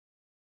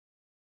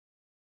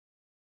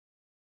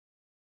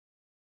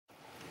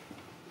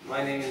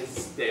My name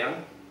is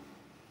Dejan.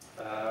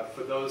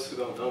 For those who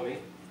don't know me,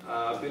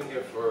 I've been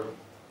here for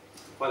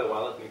quite a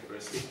while at the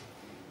university.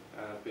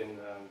 I've been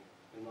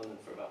in London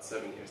for about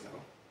 7 years now.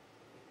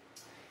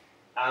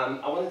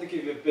 I wanted to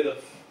give you a bit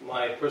of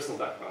my personal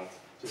background,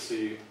 just so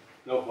you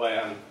know who I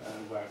am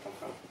and where I come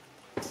from.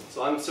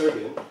 So I'm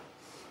Serbian.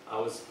 I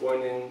was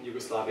born in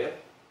Yugoslavia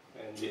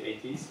in the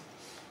 80s.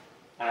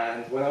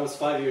 And when I was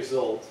 5 years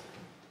old,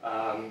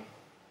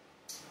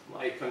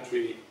 my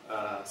country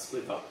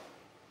split up.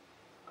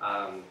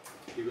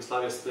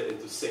 Yugoslavia split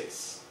into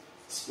 6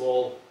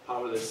 small,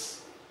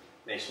 powerless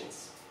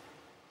nations.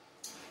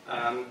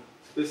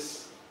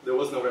 There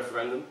was no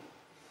referendum.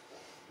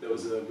 There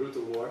was a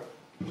brutal war.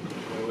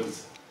 There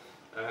was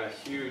a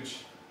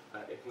huge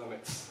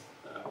economics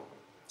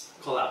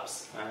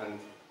collapse, and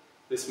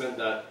this meant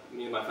that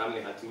me and my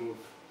family had to move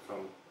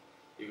from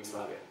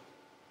Yugoslavia.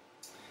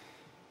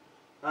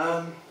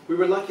 We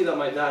were lucky that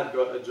my dad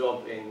got a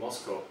job in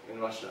Moscow,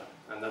 in Russia,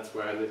 and that's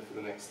where I lived for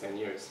the next 10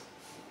 years.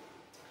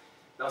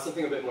 Now,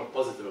 something a bit more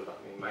positive about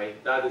me. My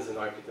dad is an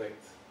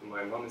architect,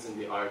 my mom is in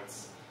the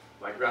arts,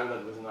 my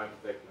granddad was an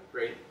architect, my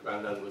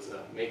great-granddad was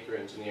a maker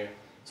engineer.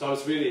 So I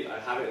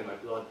have it in my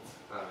blood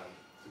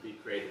to be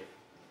creative.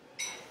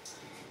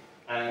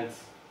 And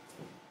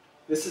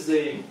this is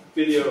a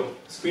video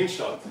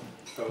screenshot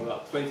from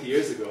about 20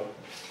 years ago,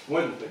 more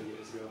than 20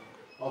 years ago,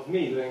 of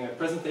me doing a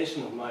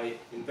presentation of my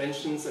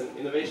inventions and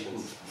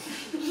innovations.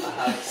 I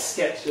have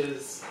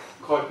sketches,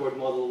 cardboard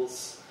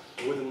models,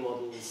 wooden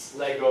models,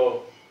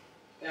 Lego,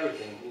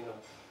 everything, you know.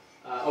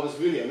 I was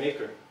really a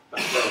maker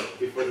back then,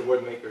 before the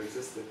word maker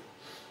existed.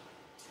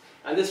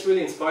 And this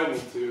really inspired me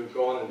to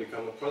go on and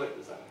become a product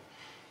designer.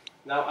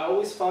 Now, I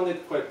always found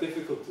it quite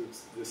difficult to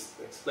just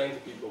explain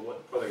to people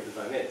what product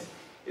design is.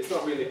 It's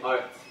not really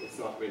art, it's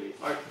not really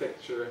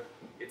architecture,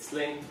 it's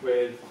linked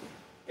with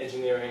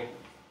engineering.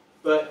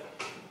 But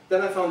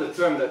then I found a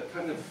term that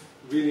kind of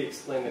really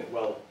explained it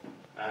well,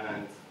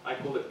 and I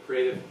call it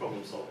creative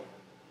problem solving.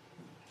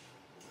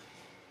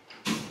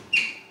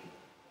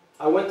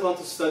 I went on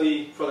to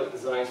study product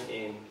design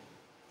in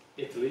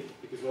Italy,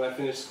 because when I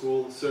finished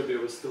school, Serbia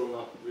was still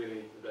not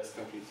really the best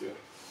country to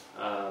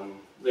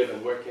live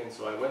and work in,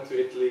 so I went to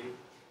Italy.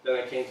 Then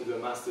I came to do a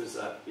master's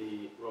at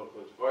the Royal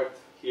College of Art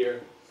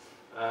here,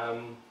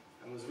 and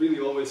was really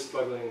always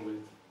struggling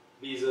with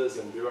visas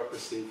and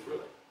bureaucracy for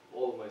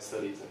all of my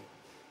studies. And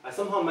I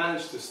somehow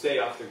managed to stay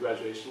after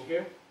graduation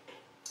here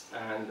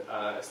and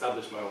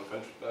establish my own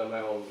company.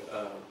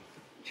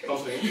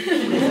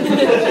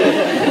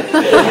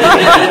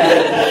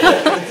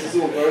 This is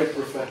all very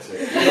prophetic.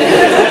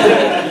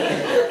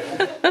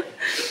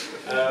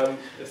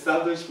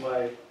 Established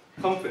my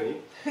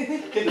company,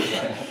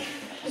 Kidesign.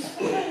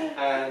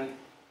 And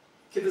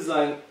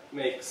Kidesign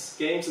makes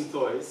games and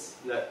toys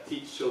that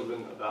teach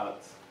children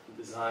about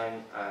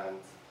design and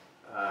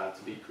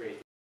to be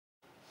creative.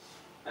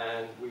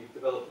 And we've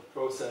developed a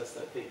process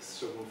that takes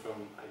children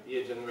from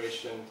idea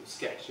generation to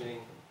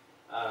sketching,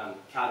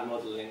 CAD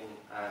modeling,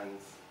 and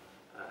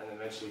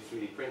eventually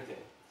 3D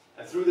printing.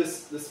 And through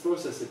this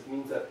process, it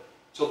means that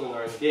children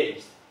are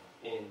engaged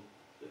in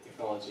the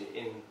technology,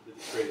 in the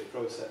creative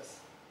process.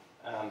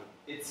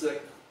 It's a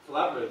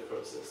collaborative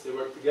process. They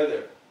work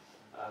together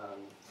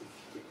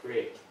to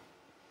create.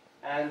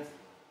 And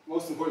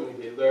most importantly,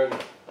 they learn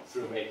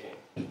through making.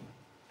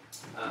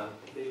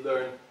 They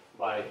learn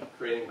by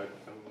creating, by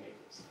becoming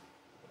makers.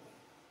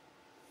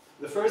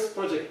 The first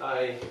project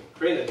I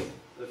created,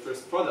 the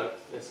first product,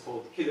 is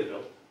called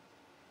Kidesign.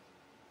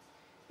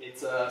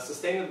 It's a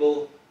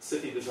sustainable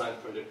city design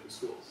project for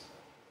schools.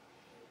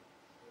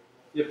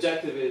 The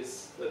objective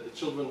is that the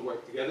children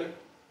work together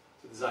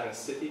to design a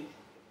city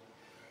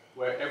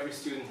where every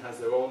student has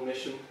their own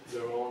mission,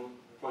 their own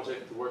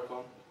project to work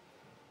on,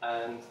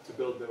 and to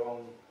build their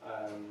own,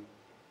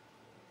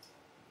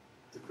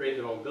 to create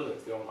their own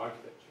buildings, their own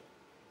architecture.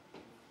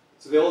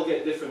 So they all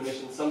get different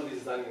missions. Somebody's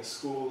designing a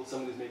school,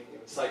 somebody's making a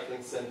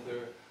recycling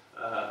center,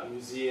 a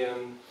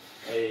museum,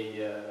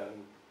 a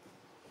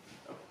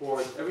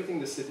port, everything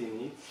the city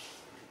needs.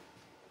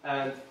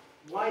 And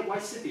why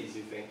cities,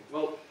 you think?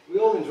 Well, we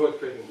all enjoy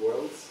creating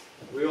worlds.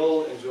 We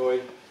all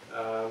enjoy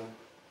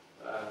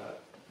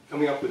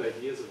coming up with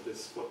ideas of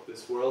what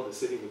this world, the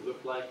city would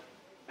look like.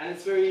 And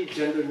it's very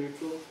gender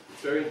neutral,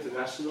 it's very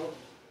international,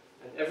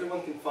 and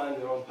everyone can find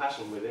their own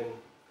passion within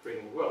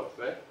creating a world,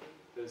 right?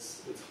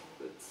 It's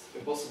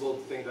impossible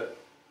to think that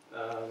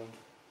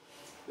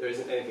there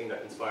isn't anything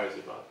that inspires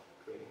you about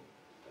creating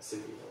a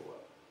city or a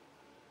world.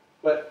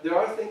 But there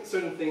are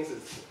certain things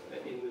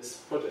in this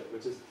project,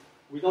 which is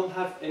we don't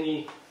have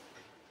any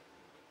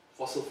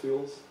fossil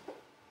fuels,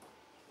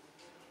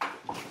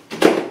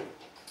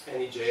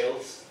 any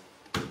jails,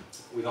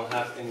 we don't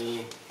have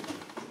any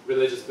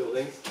religious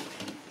buildings.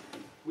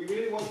 We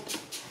really want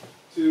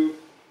to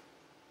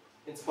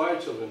inspire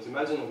children to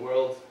imagine a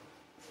world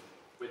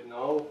with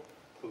no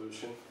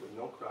pollution, with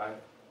no crime,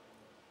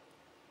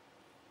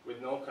 with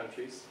no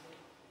countries,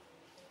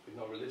 with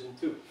no religion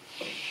too.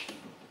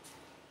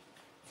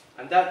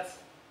 And that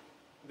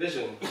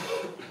vision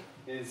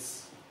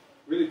is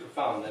really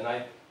profound, and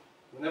I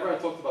whenever I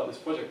talked about this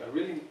project, I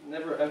really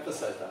never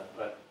emphasized that,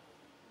 but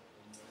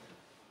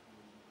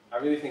I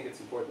really think it's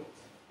important.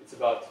 It's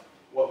about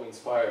what we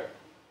inspire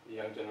the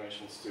young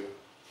generations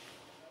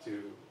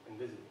to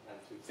envision and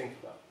to think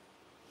about.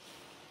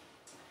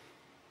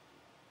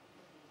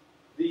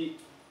 The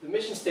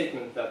mission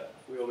statement that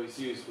we always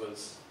used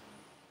was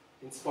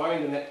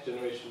inspiring the next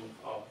generation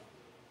of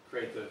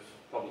creative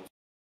problem solvers.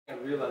 I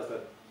realized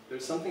that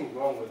there's something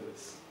wrong with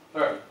this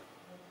term,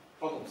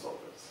 problem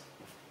solvers.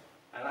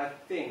 And I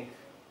think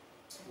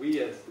we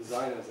as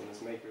designers and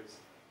as makers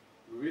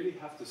really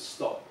have to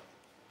stop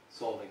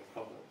solving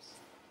problems.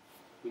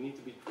 We need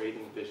to be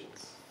creating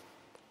visions.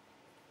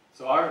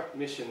 So our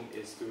mission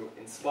is to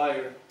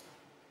inspire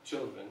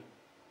children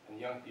and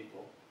young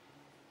people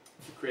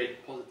to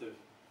create positive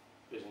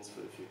visions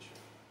for the future.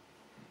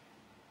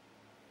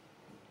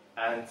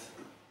 And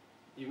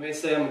you may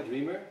say I'm a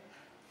dreamer.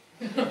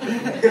 I'm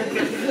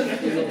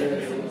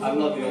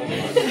not the only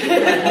one.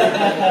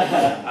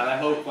 And I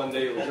hope one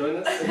day you'll join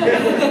us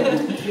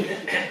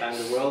and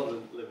the world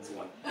will live as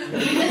one.